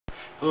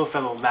Hello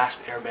fellow Last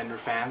Airbender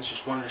fans,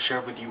 just wanted to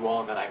share with you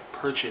all that I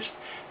purchased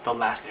the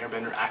Last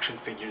Airbender action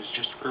figures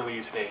just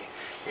earlier today,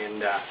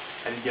 and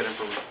I did get them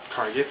from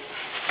Target,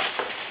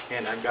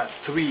 and I've got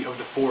 3 of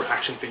the 4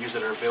 action figures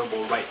that are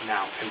available right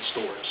now in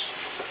stores.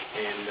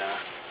 And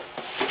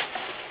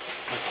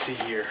let's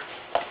see here,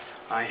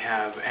 I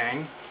have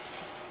Aang,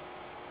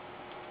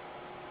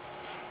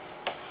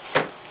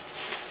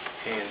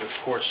 and of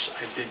course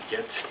I did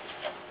get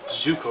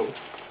Zuko,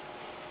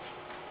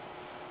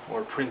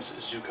 or Prince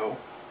Zuko,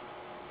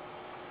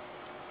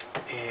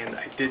 and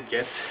I did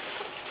get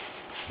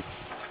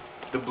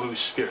the Blue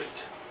Spirit.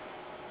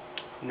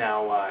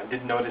 Now, I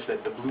did notice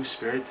that the Blue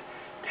Spirit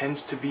tends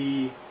to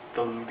be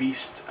the least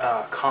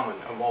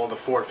common of all the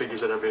 4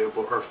 figures that are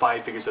available, or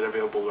 5 figures that are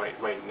available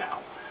right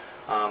now.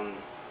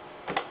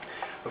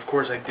 Of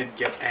course, I did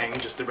get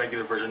Aang, just the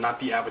regular version, not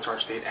the Avatar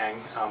State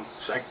Aang,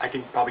 so I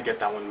can probably get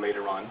that one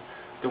later on.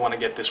 I want to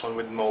get this one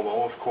with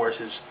Momo, of course,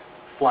 his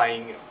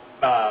flying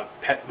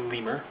pet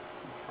lemur,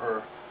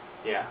 or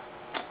yeah,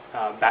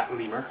 bat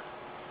lemur,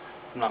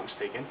 if I'm not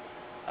mistaken.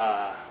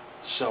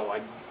 So I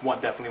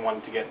definitely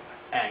wanted to get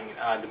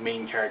Aang, the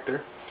main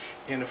character,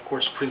 and of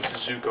course Prince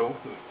Zuko,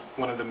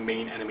 one of the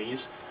main enemies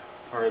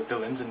or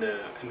villains in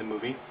the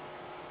movie.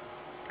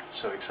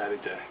 So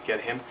excited to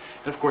get him,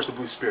 and of course the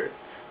Blue Spirit,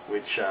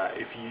 which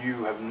if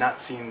you have not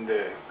seen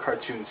the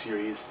cartoon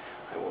series,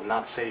 I will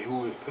not say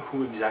who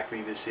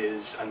exactly this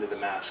is under the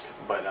mask,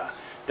 but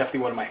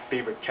definitely one of my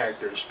favorite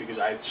characters, because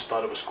I just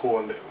thought it was cool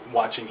and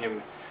watching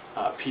him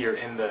appear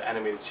in the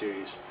animated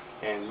series,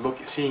 and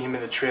seeing him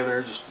in the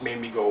trailer just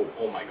made me go,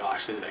 oh my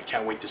gosh, I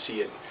can't wait to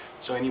see it.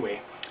 So anyway,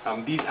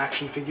 these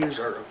action figures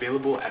are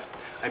available at,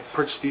 I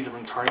purchased these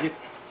from Target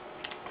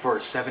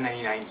for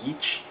 $7.99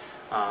 each.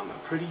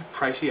 Pretty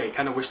pricey. I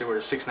kind of wish they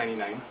were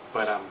 $6.99,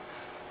 but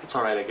it's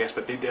alright I guess,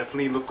 but they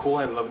definitely look cool.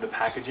 I love the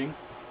packaging.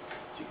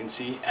 As you can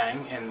see,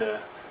 Aang and the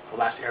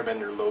Last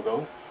Airbender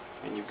logo,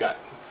 and you've got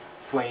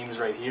flames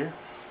right here.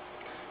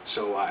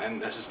 So,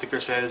 and as the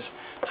sticker says,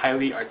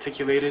 highly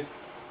articulated.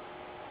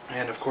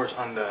 And of course,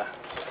 on the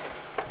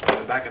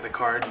back of the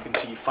card, you can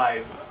see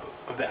 5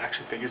 of the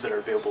action figures that are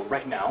available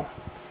right now.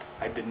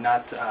 I did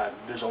not.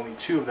 There's only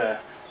 2 of the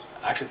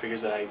action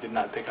figures that I did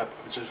not pick up,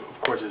 which is,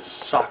 of course, is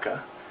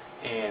Sokka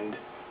and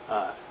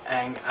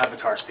Aang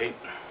Avatar State,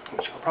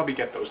 which I'll probably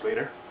get those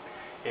later.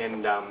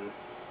 And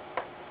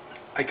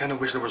I kind of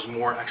wish there was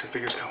more action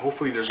figures.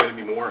 Hopefully there's going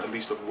to be more, at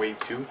least with Wave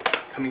 2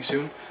 coming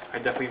soon. I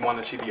definitely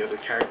want to see the other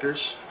characters.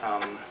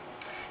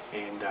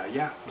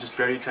 Yeah, I'm just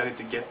very excited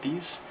to get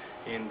these.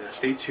 And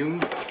stay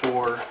tuned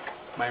for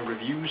my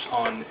reviews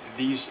on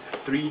these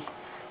 3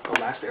 The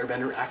Last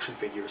Airbender action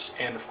figures,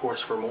 and of course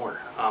for more,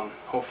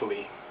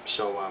 hopefully.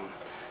 So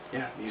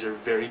yeah, these are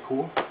very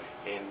cool,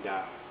 and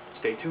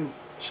stay tuned.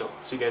 So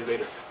see you guys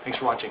later. Thanks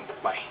for watching.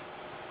 Bye.